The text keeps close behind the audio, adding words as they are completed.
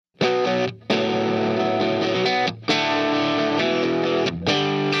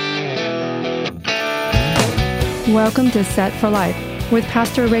Welcome to Set for Life with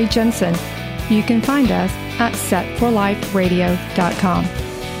Pastor Ray Jensen. You can find us at setforliferadio.com.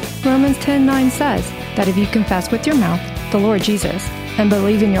 Romans 10:9 says that if you confess with your mouth the Lord Jesus and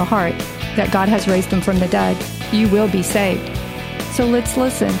believe in your heart that God has raised him from the dead, you will be saved. So let's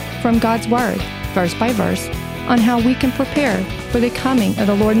listen from God's Word, verse by verse, on how we can prepare for the coming of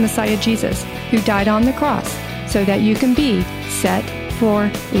the Lord and Messiah Jesus, who died on the cross so that you can be set for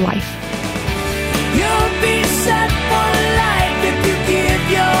life. You'll be set for life if you give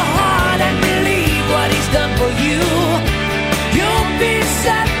your heart and believe what he's done for you. You'll be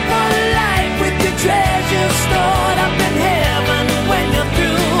set for life with your treasure stored up in heaven when you're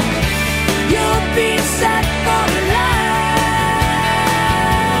through. You'll be set for life.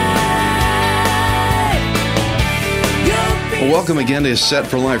 Well, welcome again to Set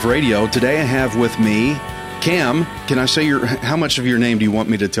for Life Radio. Today I have with me Cam. Can I say how much of your name do you want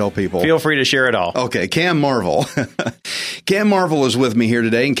me to tell people? Feel free to share it all. Okay, Cam Marvel. Cam Marvel is with me here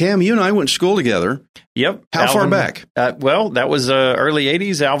today. And Cam, you and I went to school together. Yep. How far back? Well, that was early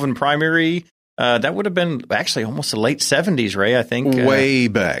 80s, Alvin Primary. That would have been actually almost the late 70s, Ray, I think. Way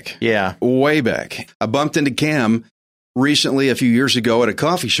back. Yeah. Way back. I bumped into Cam recently, a few years ago, at a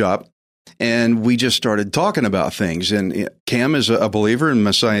coffee shop, and we just started talking about things. And Cam is a believer in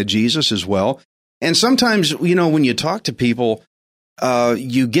Messiah Jesus as well. And sometimes, you know, when you talk to people,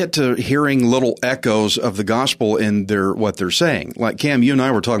 you get to hearing little echoes of the gospel in what they're saying. Like Cam, you and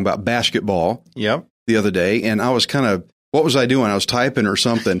I were talking about basketball the other day, and I was kind of, what was I doing? I was typing or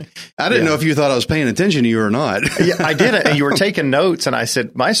something. I didn't know if you thought I was paying attention to you or not. Yeah, I did it. And you were taking notes, and I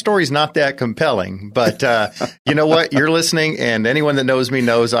said, my story's not that compelling. But you know what? You're listening, and anyone that knows me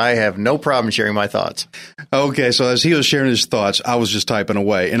knows I have no problem sharing my thoughts. Okay, so as he was sharing his thoughts, I was just typing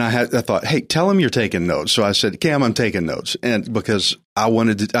away. And I thought, hey, tell him you're taking notes. So I said, Cam, I'm taking notes. And because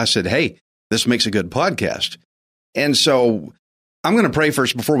I said, hey, this makes a good podcast. And so I'm going to pray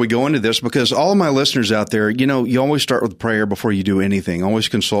first before we go into this, because all of my listeners out there, you know, you always start with prayer before you do anything. Always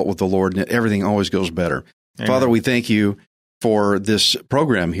consult with the Lord, and everything always goes better. Amen. Father, we thank you for this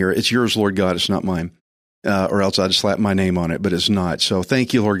program here. It's yours, Lord God. It's not mine, or else I'd slap my name on it, but it's not. So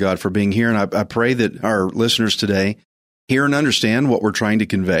thank you, Lord God, for being here. And I pray that our listeners today hear and understand what we're trying to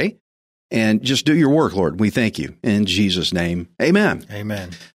convey, and just do your work, Lord. We thank you. In Jesus' name, amen. Amen.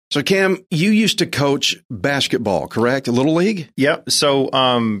 So, Cam, you used to coach basketball, correct? Little League? Yep. So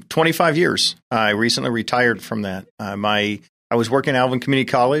 25 years. I recently retired from that. I was working at Alvin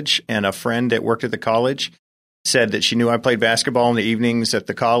Community College, and a friend that worked at the college said that she knew I played basketball in the evenings at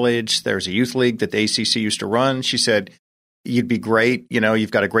the college. There's a youth league that the ACC used to run. She said, you'd be great. You know,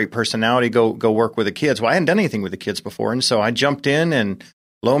 you've got a great personality. Go work with the kids. Well, I hadn't done anything with the kids before, and so I jumped in, and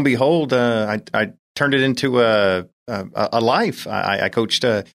lo and behold, I turned it into a life. I coached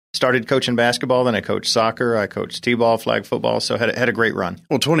started coaching basketball, then I coached soccer, I coached t-ball, flag football, so had a great run.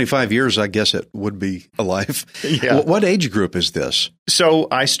 Well, 25 years, I guess it would be a life. Yeah. What age group is this? So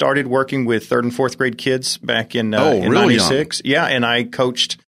I started working with 3rd and 4th grade kids back in really 96. Young. Yeah, and I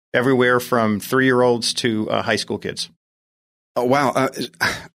coached everywhere from 3-year-olds to high school kids. Oh, wow.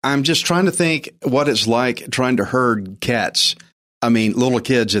 I'm just trying to think what it's like trying to herd cats. I mean, little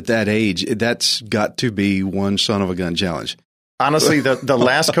kids at that age, that's got to be one son of a gun challenge. Honestly, the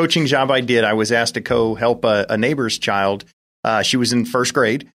last coaching job I did, I was asked to help a neighbor's child. She was in 1st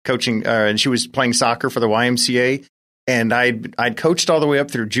grade coaching, and she was playing soccer for the YMCA. And I'd coached all the way up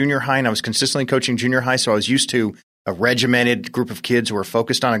through junior high, and I was consistently coaching junior high. So I was used to a regimented group of kids who were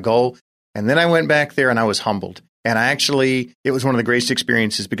focused on a goal. And then I went back there, and I was humbled. And it was one of the greatest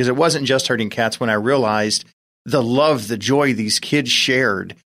experiences, because it wasn't just herding cats. When I realized the love, the joy these kids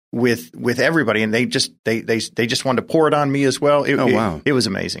shared with everybody, and they just wanted to pour it on me as well. Wow. It was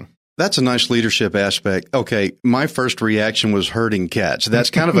amazing. That's a nice leadership aspect. Okay, my first reaction was herding cats. That's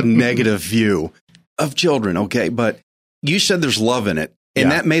kind of a negative view of children, okay? But you said there's love in it,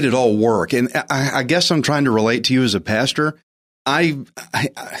 and that made it all work. And I guess I'm trying to relate to you as a pastor. I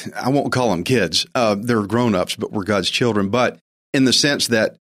won't call them kids. They're grown-ups, but we're God's children. But in the sense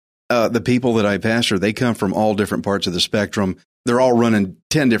that the people that I pastor, they come from all different parts of the spectrum. They're all running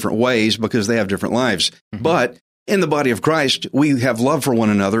 10 different ways because they have different lives. Mm-hmm. But in the body of Christ, we have love for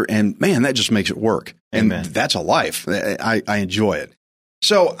one another, and man, that just makes it work. Amen. And that's a life. I enjoy it.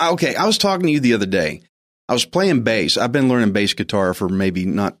 So, okay, I was talking to you the other day. I was playing bass. I've been learning bass guitar for maybe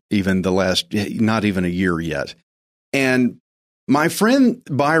not even a year yet. And my friend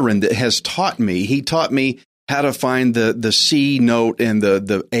Byron has taught me how to find the C note and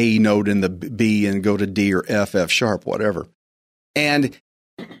the A note and the B and go to D or F sharp, whatever. And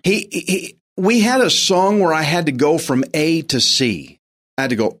we had a song where I had to go from A to C. I had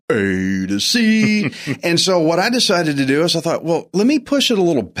to go A to C. And so what I decided to do is I thought, well, let me push it a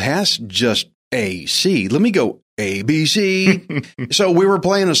little past just A, C. Let me go A, B, C. So we were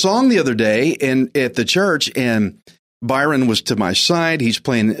playing a song the other day at the church, and Byron was to my side. He's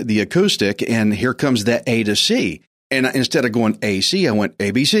playing the acoustic, and here comes that A to C. And instead of going A, C, I went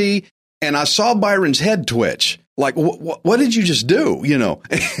A, B, C. And I saw Byron's head twitch. Like, what did you just do? You know?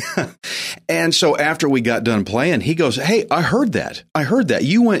 And so after we got done playing, he goes, hey, I heard that.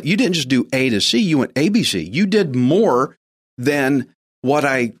 You didn't just do A to C, you went A, B, C. You did more than what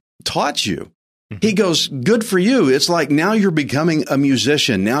I taught you. He goes, good for you. It's like now you're becoming a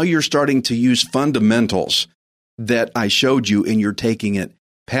musician. Now you're starting to use fundamentals that I showed you, and you're taking it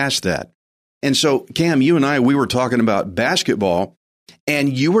past that. And so, Cam, you and I, we were talking about basketball,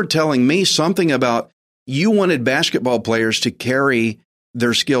 and you were telling me something about you wanted basketball players to carry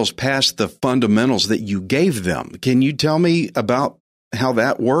their skills past the fundamentals that you gave them. Can you tell me about how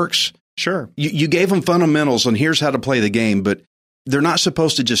that works? Sure. You gave them fundamentals, and here's how to play the game, but they're not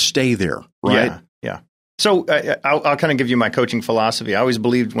supposed to just stay there, right? Yeah. So I'll kind of give you my coaching philosophy. I always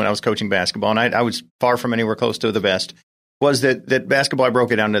believed when I was coaching basketball, and I was far from anywhere close to the best, was that basketball, I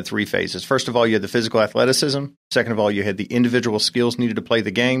broke it down into 3 phases. First of all, you had the physical athleticism. Second of all, you had the individual skills needed to play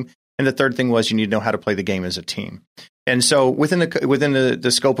the game. And the third thing was you need to know how to play the game as a team. And so within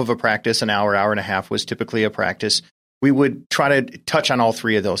the scope of a practice, an hour and a half was typically a practice. We would try to touch on all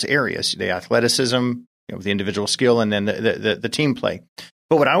 3 of those areas: the athleticism, the individual skill, and then the team play.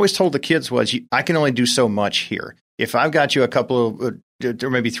 But what I always told the kids was, I can only do so much here. If I've got you a couple of, or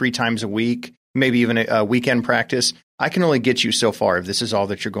maybe 3 times a week, maybe even a weekend practice, I can only get you so far if this is all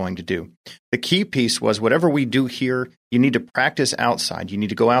that you're going to do. The key piece was whatever we do here, you need to practice outside. You need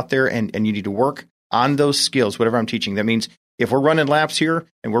to go out there and you need to work on those skills, whatever I'm teaching. That means if we're running laps here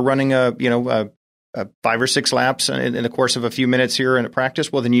and we're running 5 or 6 laps in the course of a few minutes here in a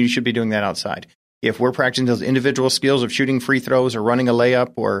practice, well, then you should be doing that outside. If we're practicing those individual skills of shooting free throws or running a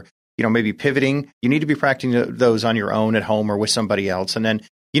layup or maybe pivoting, you need to be practicing those on your own at home or with somebody else. And then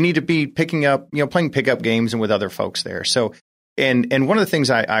you need to be picking up, playing pickup games and with other folks there. So, and one of the things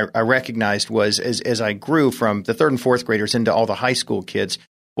I recognized was as I grew from the 3rd and 4th graders into all the high school kids,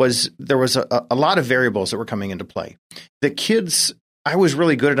 was there was a lot of variables that were coming into play. The kids, I was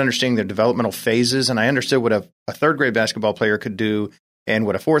really good at understanding their developmental phases, and I understood what a 3rd grade basketball player could do, and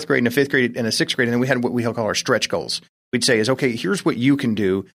what a 4th grade and a 5th grade and a 6th grade, and then we had what we call our stretch goals. We'd say is, okay, here's what you can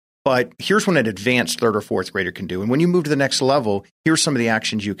do, but here's what an advanced 3rd or 4th grader can do. And when you move to the next level, here's some of the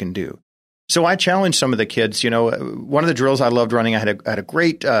actions you can do. So I challenged some of the kids. One of the drills I loved running, I had a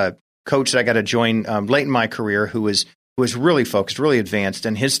great coach that I got to join late in my career who was really focused, really advanced.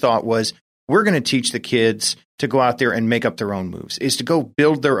 And his thought was, we're going to teach the kids to go out there and make up their own moves, is to go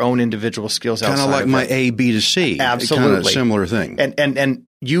build their own individual skills outside. Kind of like my A, B to C. Absolutely. Kind of similar thing. And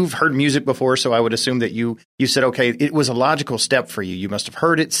you've heard music before, so I would assume that you said, okay, it was a logical step for you. You must have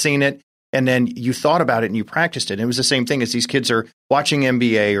heard it, seen it, and then you thought about it and you practiced it. And it was the same thing as these kids are watching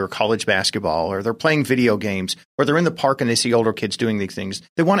NBA or college basketball, or they're playing video games, or they're in the park and they see older kids doing these things.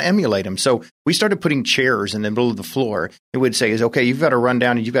 They want to emulate them. So we started putting chairs in the middle of the floor. It would say is, okay, you've got to run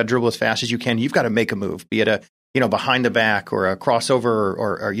down and you've got to dribble as fast as you can. You've got to make a move, be it a behind the back or a crossover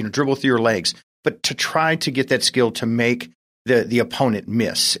or dribble through your legs, but to try to get that skill to make the opponent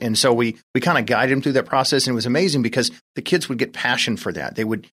miss. And so we kind of guided them through that process, and it was amazing because the kids would get passion for that. They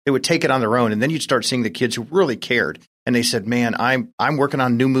would take it on their own, and then you'd start seeing the kids who really cared. And they said, man, I'm working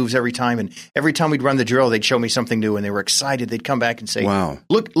on new moves every time. And every time we'd run the drill, they'd show me something new, and they were excited. They'd come back and say, wow,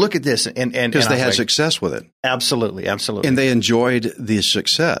 look at this. And because they had success with it. Absolutely. And they enjoyed the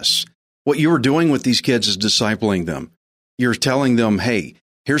success. What you were doing with these kids is discipling them. You're telling them, hey,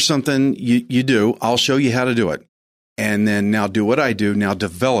 here's something you do. I'll show you how to do it. And then now do what I do. Now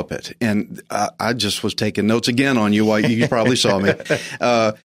develop it. And I just was taking notes again on you while you probably saw me.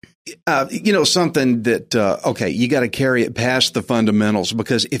 Something that, okay, you got to carry it past the fundamentals,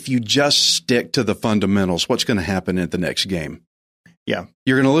 because if you just stick to the fundamentals, what's going to happen at the next game? Yeah.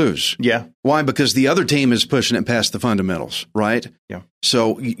 You're going to lose. Yeah. Why? Because the other team is pushing it past the fundamentals, right? Yeah.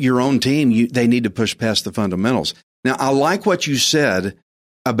 So your own team, they need to push past the fundamentals. Now, I like what you said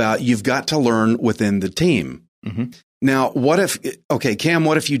about you've got to learn within the team. Mm-hmm. Now, Cam,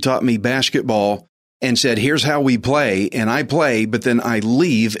 what if you taught me basketball and said, here's how we play, and I play, but then I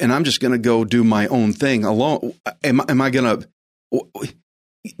leave and I'm just going to go do my own thing alone? Am I going to,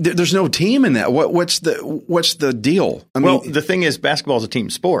 there's no team in that. What's the deal? The thing is, basketball is a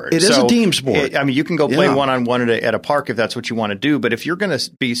team sport. It is a team sport. You can go play one-on-one at a park if that's what you want to do. But if you're going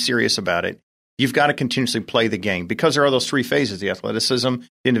to be serious about it, you've got to continuously play the game, because there are those 3 phases: the athleticism,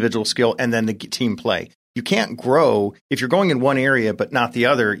 the individual skill, and then the team play. you can't grow if you're going in one area but not the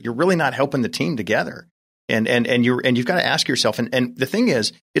other. You're really not helping the team together. And you've got to ask yourself. And the thing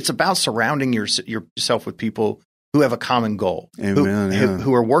is, it's about surrounding yourself with people who have a common goal,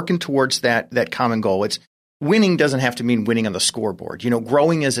 who are working towards that common goal. It's winning doesn't have to mean winning on the scoreboard.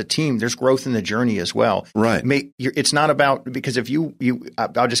 Growing as a team, there's growth in the journey as well. Right. It's not about, because if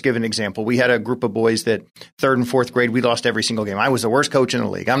I'll just give an example. We had a group of boys that 3rd and 4th grade, we lost every single game. I was the worst coach in the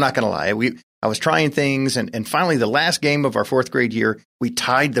league. I'm not going to lie. I was trying things. And finally, the last game of our 4th grade year, we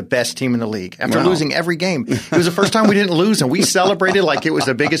tied the best team in the league after losing every game. It was the first time we didn't lose, and we celebrated like it was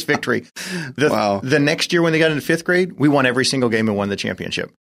the biggest victory. The next year when they got into 5th grade, we won every single game and won the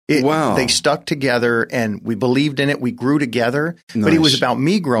championship. They stuck together, and we believed in it. We grew together. Nice. But it was about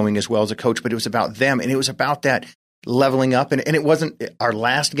me growing as well as a coach, but it was about them. And it was about that leveling up. And it wasn't our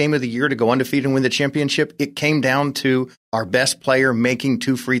last game of the year to go undefeated and win the championship. It came down to our best player making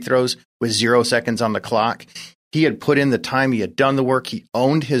 2 free throws with 0 seconds on the clock. He had put in the time. He had done the work. He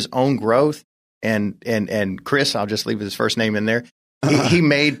owned his own growth. And Chris, I'll just leave his first name in there. He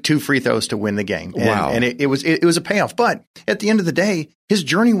made 2 free throws to win the game. And it was a payoff. But at the end of the day, his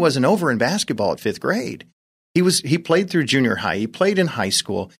journey wasn't over in basketball at 5th grade. He played through junior high. He played in high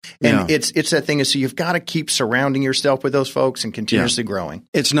school. And it's that thing is, so you've got to keep surrounding yourself with those folks and continuously growing.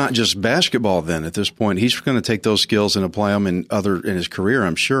 It's not just basketball then at this point. He's going to take those skills and apply them in his career,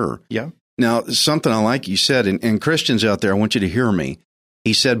 I'm sure. Yeah. Now, something I like you said, and Christians out there, I want you to hear me.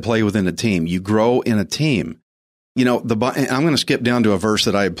 He said play within a team. You grow in a team. I'm going to skip down to a verse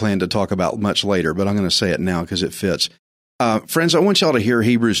that I had planned to talk about much later, but I'm going to say it now because it fits. Friends, I want y'all to hear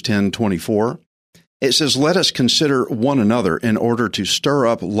Hebrews 10:24. It says, let us consider one another in order to stir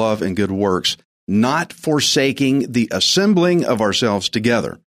up love and good works, not forsaking the assembling of ourselves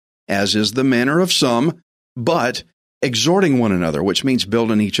together, as is the manner of some, but exhorting one another, which means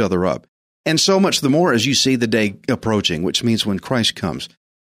building each other up. And so much the more as you see the day approaching, which means when Christ comes.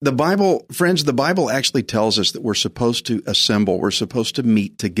 The Bible actually tells us that we're supposed to assemble. We're supposed to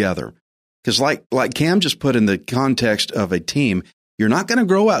meet together. Because like Cam just put in the context of a team, you're not going to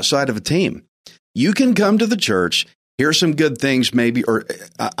grow outside of a team. You can come to the church, hear some good things maybe, or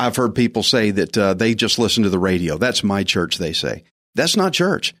I've heard people say that they just listen to the radio. That's my church, they say. That's not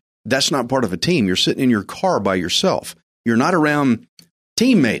church. That's not part of a team. You're sitting in your car by yourself. You're not around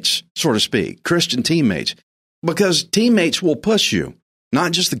teammates, so to speak, Christian teammates, because teammates will push you.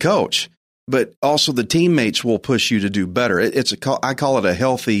 Not just the coach, but also the teammates will push you to do better. I call it a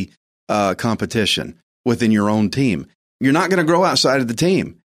healthy competition within your own team. You're not going to grow outside of the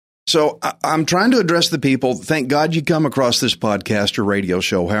team. So I'm trying to address the people. Thank God you come across this podcast or radio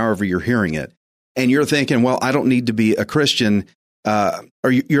show, however you're hearing it, and you're thinking, well, I don't need to be a Christian,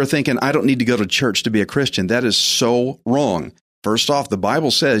 or you're thinking, I don't need to go to church to be a Christian. That is so wrong. First off, the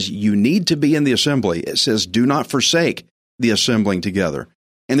Bible says you need to be in the assembly. It says, do not forsake the assembling together.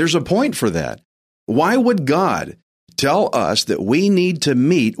 And there's a point for that. Why would God tell us that we need to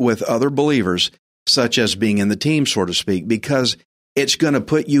meet with other believers, such as being in the team, so to speak, because it's going to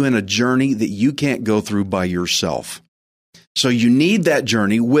put you in a journey that you can't go through by yourself. So you need that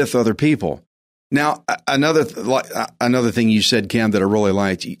journey with other people. Now, another thing you said, Cam, that I really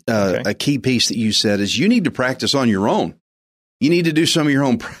liked, a key piece that you said is you need to practice on your own. You need to do some of your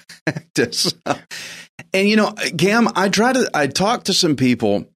own practice. And, Cam, I talk to some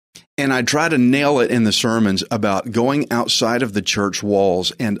people and I try to nail it in the sermons about going outside of the church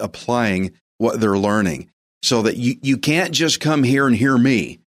walls and applying what they're learning so that you can't just come here and hear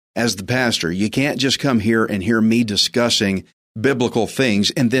me as the pastor. You can't just come here and hear me discussing biblical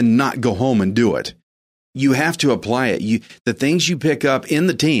things and then not go home and do it. You have to apply it. The things you pick up in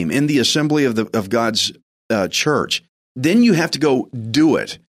the team, in the assembly of God's church, then you have to go do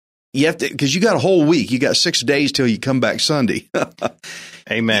it. You have to, because you got a whole week. You got 6 days till you come back Sunday.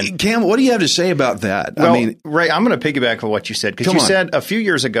 Amen. Cam, what do you have to say about that? Well, Ray, I'm going to piggyback on what you said, because you said a few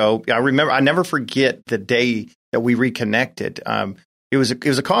years ago, I never forget the day that we reconnected. It was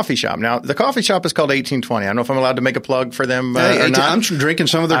a coffee shop. Now, the coffee shop is called 1820. I don't know if I'm allowed to make a plug for them or not. I'm drinking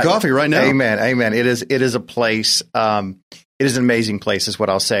some of their coffee right now. Amen. It is a place. It is an amazing place, is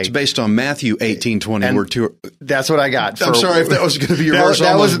what I'll say. It's based on Matthew 18:20. That's what I got. I'm sorry if that was going to be your verse.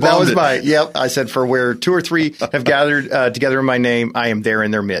 That was my. Yep. I said, for where 2 or 3 have gathered together in my name, I am there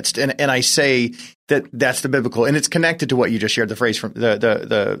in their midst. And I say that's the biblical, and it's connected to what you just shared. The phrase from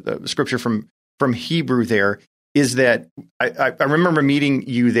the scripture from Hebrew there is that I remember meeting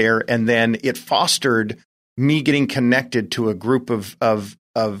you there, and then it fostered me getting connected to a group of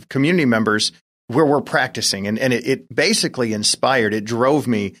community members where we're practicing. And it basically inspired, it drove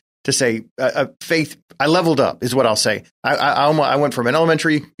me to say faith. I leveled up is what I'll say. I went from an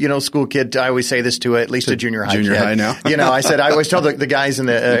elementary, school kid. I always say this to at least a junior high. Junior kid. high now. I said, I always tell the guys and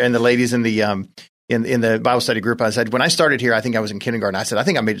the ladies in the Bible study group, I said, when I started here, I think I was in kindergarten. I said, I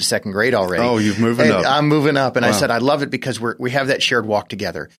think I made it to second grade already. Oh, you've moving up. I'm moving up. And Wow. I said, I love it because we have that shared walk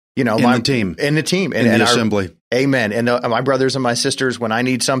together. In the team. In the team. In the assembly. Amen. And my brothers and my sisters, when I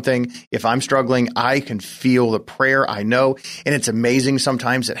need something, if I'm struggling, I can feel the prayer. I know. And it's amazing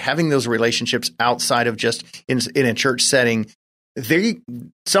sometimes that having those relationships outside of just in a church setting,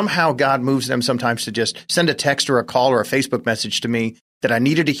 somehow God moves them sometimes to just send a text or a call or a Facebook message to me that I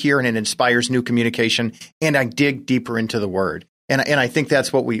needed to hear, and it inspires new communication. And I dig deeper into the word. And I think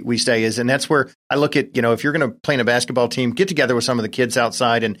that's what we say is, and that's where I look at, if you're going to play in a basketball team, get together with some of the kids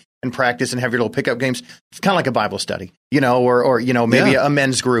outside and practice and have your little pickup games. It's kind of like a Bible study, or maybe a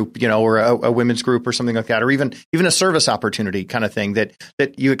men's group, or a women's group or something like that, or even a service opportunity kind of thing that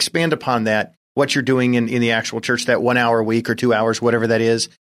you expand upon that, what you're doing in the actual church, that 1 hour a week or 2 hours, whatever that is.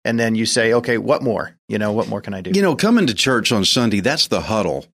 And then you say, okay, what more? What more can I do? Coming to church on Sunday, that's the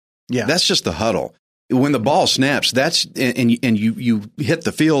huddle. Yeah. That's just the huddle. When the ball snaps, and you hit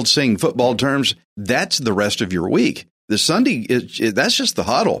the field saying football terms, that's the rest of your week. The Sunday, that's just the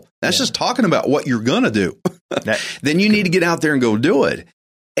huddle. That's just talking about what you're going to do. Then you need to get out there and go do it.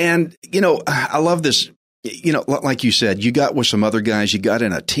 And, I love this. Like you said, you got with some other guys, you got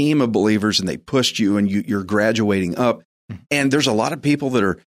in a team of believers and they pushed you and you're graduating up. And there's a lot of people that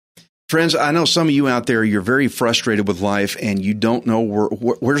are, friends, I know some of you out there, you're very frustrated with life and you don't know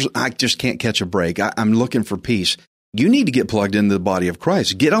where's, I just can't catch a break. I'm looking for peace. You need to get plugged into the body of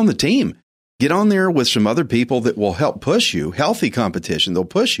Christ. Get on the team. Get on there with some other people that will help push you. Healthy competition. They'll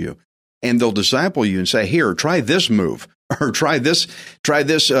push you and they'll disciple you and say, here, try this move or try this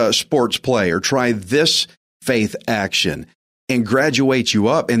sports play or try this faith action and graduate you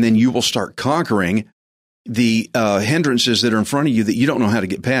up. And then you will start conquering the hindrances that are in front of you that you don't know how to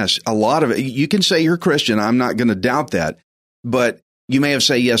get past. A lot of it, you can say you're Christian. I'm not going to doubt that. But you may have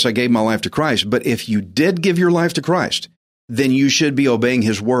said, yes, I gave my life to Christ. But if you did give your life to Christ, then you should be obeying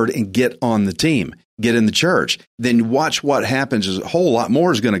his word and get on the team, get in the church. Then watch what happens. A whole lot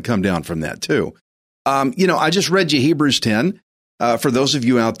more is going to come down from that too. I just read you Hebrews 10. For those of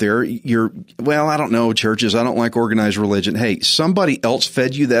you out there, I don't know, churches, I don't like organized religion. Hey, somebody else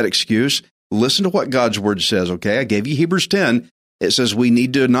fed you that excuse. Listen to what God's word says, okay? I gave you Hebrews 10. It says we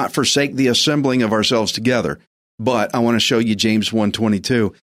need to not forsake the assembling of ourselves together. But I want to show you James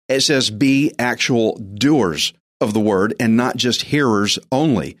 1:22. It says be actual doers of the word and not just hearers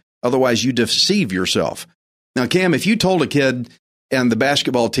only. Otherwise, you deceive yourself. Now, Cam, if you told a kid and the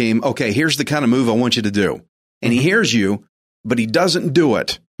basketball team, okay, here's the kind of move I want you to do, and he hears you, but he doesn't do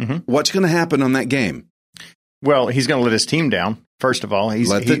it, what's going to happen on that game? Well, he's going to let his team down. First of all,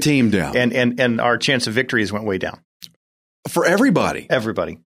 let the team down, and our chance of victory went way down for everybody.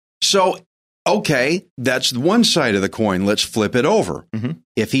 Everybody. So, okay, that's one side of the coin. Let's flip it over.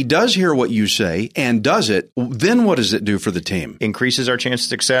 If he does hear what you say and does it, then what does it do for the team? Increases our chance of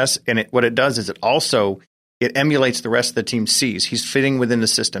success, and what it does is it emulates the rest of the team sees. He's fitting within the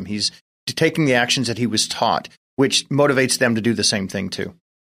system. He's taking the actions that he was taught, which motivates them to do the same thing too.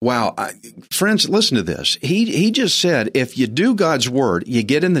 Wow. Friends, listen to this. He just said, if you do God's word, you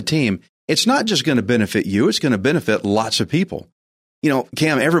get in the team, it's not just going to benefit you, it's going to benefit lots of people.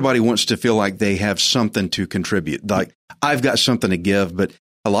 Cam, everybody wants to feel like they have something to contribute. Like, I've got something to give, but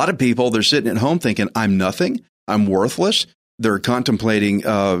a lot of people, they're sitting at home thinking, I'm nothing, I'm worthless. They're contemplating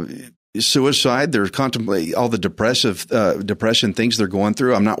suicide. They're contemplating all the depression things they're going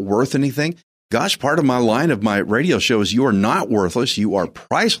through. I'm not worth anything. Gosh, part of my line of my radio show is you are not worthless. You are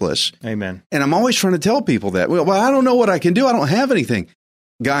priceless. Amen. And I'm always trying to tell people that. Well, I don't know what I can do. I don't have anything.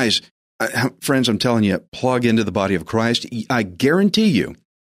 Guys, friends, I'm telling you, plug into the body of Christ. I guarantee you,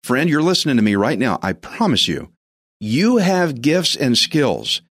 friend, you're listening to me right now. I promise you, you have gifts and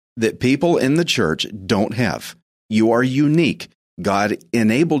skills that people in the church don't have. You are unique. God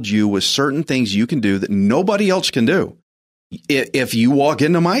enabled you with certain things you can do that nobody else can do. If you walk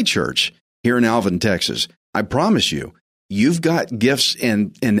into my church here in Alvin, Texas, I promise you, you've got gifts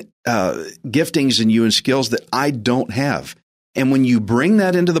and giftings in you and skills that I don't have. And when you bring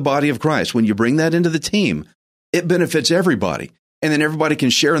that into the body of Christ, when you bring that into the team, it benefits everybody. And then everybody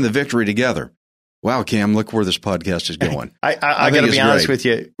can share in the victory together. Wow, Cam, look where this podcast is going. I got to be honest with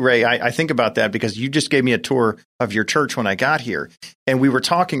you, Ray. I think about that because you just gave me a tour of your church when I got here. And we were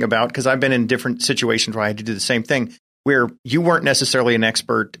talking about, because I've been in different situations where I had to do the same thing, where you weren't necessarily an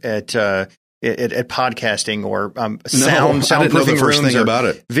expert at podcasting or soundproofing rooms or about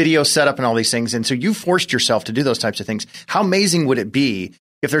it. Video setup and all these things. And so you forced yourself to do those types of things. How amazing would it be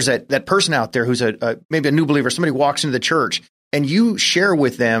if there's that person out there who's maybe a new believer, somebody walks into the church and you share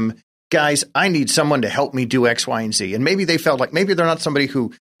with them, guys, I need someone to help me do X, Y, and Z. And maybe they felt like maybe they're not somebody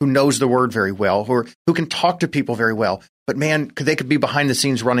who knows the word very well, who can talk to people very well, but man, they could be behind the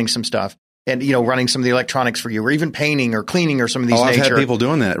scenes running some stuff and, running some of the electronics for you, or even painting or cleaning or some of these I've had people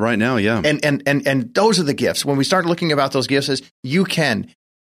doing that right now. Yeah. And those are the gifts. When we start looking about those gifts, is you can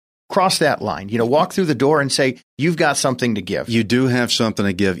cross that line, walk through the door and say, you've got something to give. You do have something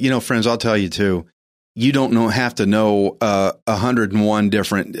to give. Friends, I'll tell you too, you don't have to know 101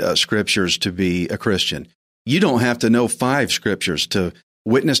 different scriptures to be a Christian. You don't have to know 5 scriptures to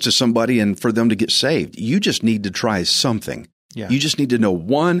witness to somebody and for them to get saved. You just need to try something. Yeah. You just need to know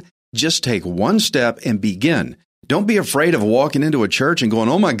one. Just take one step and begin. Don't be afraid of walking into a church and going,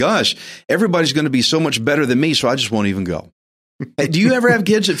 oh my gosh, everybody's going to be so much better than me, so I just won't even go. Do you ever have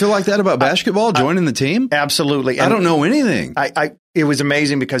kids that feel like that about basketball, joining the team? Absolutely. I don't know anything. It was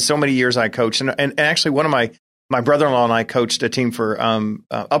amazing because so many years I coached, and actually one of my brother-in-law and I coached a team for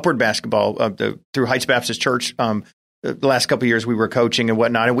upward basketball through Heights Baptist Church. The last couple of years we were coaching and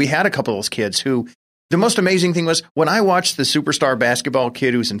whatnot, and we had a couple of those kids who, the most amazing thing was when I watched the superstar basketball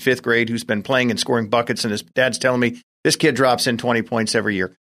kid who's in 5th grade, who's been playing and scoring buckets, and his dad's telling me, this kid drops in 20 points every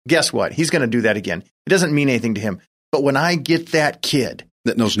year. Guess what? He's going to do that again. It doesn't mean anything to him. But when I get that kid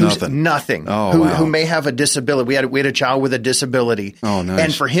that knows nothing, who may have a disability, we had a child with a disability. Oh, nice.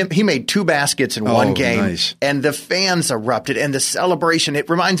 And for him, he made 2 baskets in one game, nice. And the fans erupted, and the celebration. It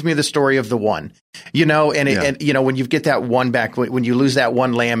reminds me of the story of the one, and when you get that one back, when you lose that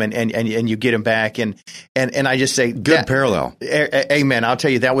one lamb, and you get him back, and I just say, good parallel. Amen. I'll tell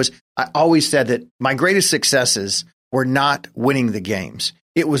you, I always said that my greatest successes were not winning the games.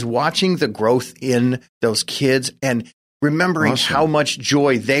 It was watching the growth in those kids and remembering how much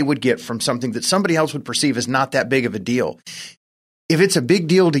joy they would get from something that somebody else would perceive as not that big of a deal. If it's a big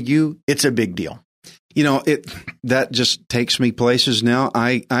deal to you, it's a big deal. That just takes me places now.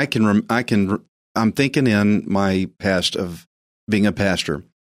 I'm thinking in my past of being a pastor.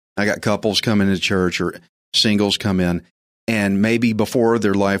 I got couples come into church or singles come in, and maybe before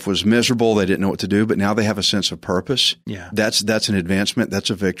their life was miserable, they didn't know what to do, but now they have a sense of purpose. Yeah. That's an advancement. That's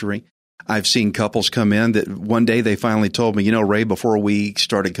a victory. I've seen couples come in that one day they finally told me, Ray, before we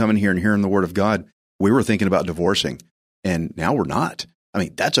started coming here and hearing the word of God, we were thinking about divorcing, and now we're not. I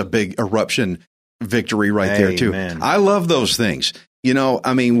mean, that's a big eruption victory right there too. I love those things.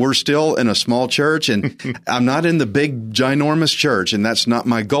 We're still in a small church, and I'm not in the big, ginormous church, and that's not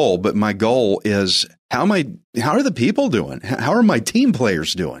my goal. But my goal is, how are the people doing? How are my team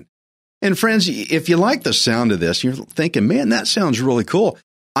players doing? And friends, if you like the sound of this, you're thinking, man, that sounds really cool.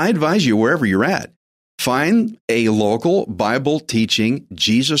 I advise you, wherever you're at, find a local Bible teaching,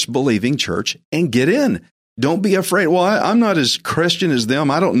 Jesus believing church and get in. Don't be afraid. Well, I'm not as Christian as them.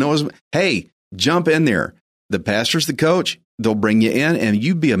 I don't know as. Hey, jump in there. The pastor's the coach. They'll bring you in, and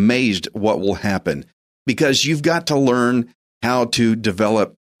you'd be amazed what will happen, because you've got to learn how to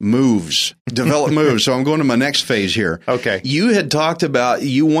develop moves. So I'm going to my next phase here. Okay. You had talked about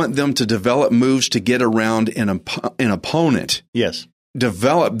you want them to develop moves to get around an opponent. Yes.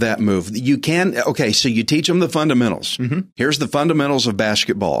 Develop that move. You can. Okay. So you teach them the fundamentals. Mm-hmm. Here's the fundamentals of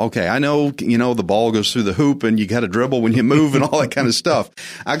basketball. Okay. I know, the ball goes through the hoop and you got to dribble when you move and all that kind of stuff.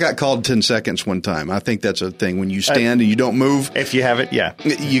 I got called 10 seconds one time. I think that's a thing when you stand and you don't move. If you have it. Yeah.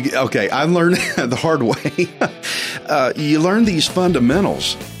 Okay. I learned the hard way. You learn these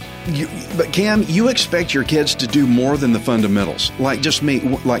fundamentals. But Cam, you expect your kids to do more than the fundamentals. Like me,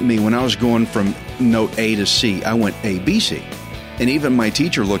 when I was going from note A to C, I went A, B, C. And even my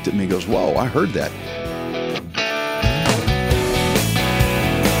teacher looked at me and goes, whoa, I heard that.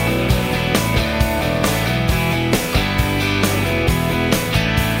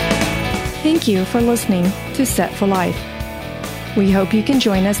 Thank you for listening to Set for Life. We hope you can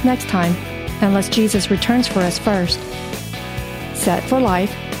join us next time, unless Jesus returns for us first. Set for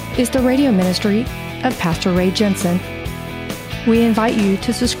Life is the radio ministry of Pastor Ray Jensen. We invite you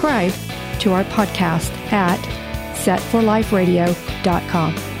to subscribe to our podcast at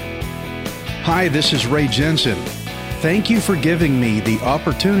setforliferadio.com. Hi, this is Ray Jensen. Thank you for giving me the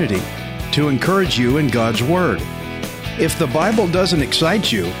opportunity to encourage you in God's Word. If the Bible doesn't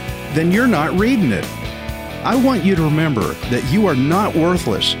excite you, then you're not reading it. I want you to remember that you are not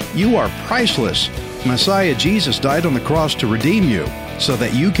worthless. You are priceless. Messiah Jesus died on the cross to redeem you so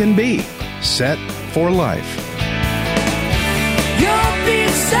that you can be set for life. You'll be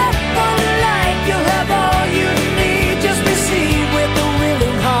set for life.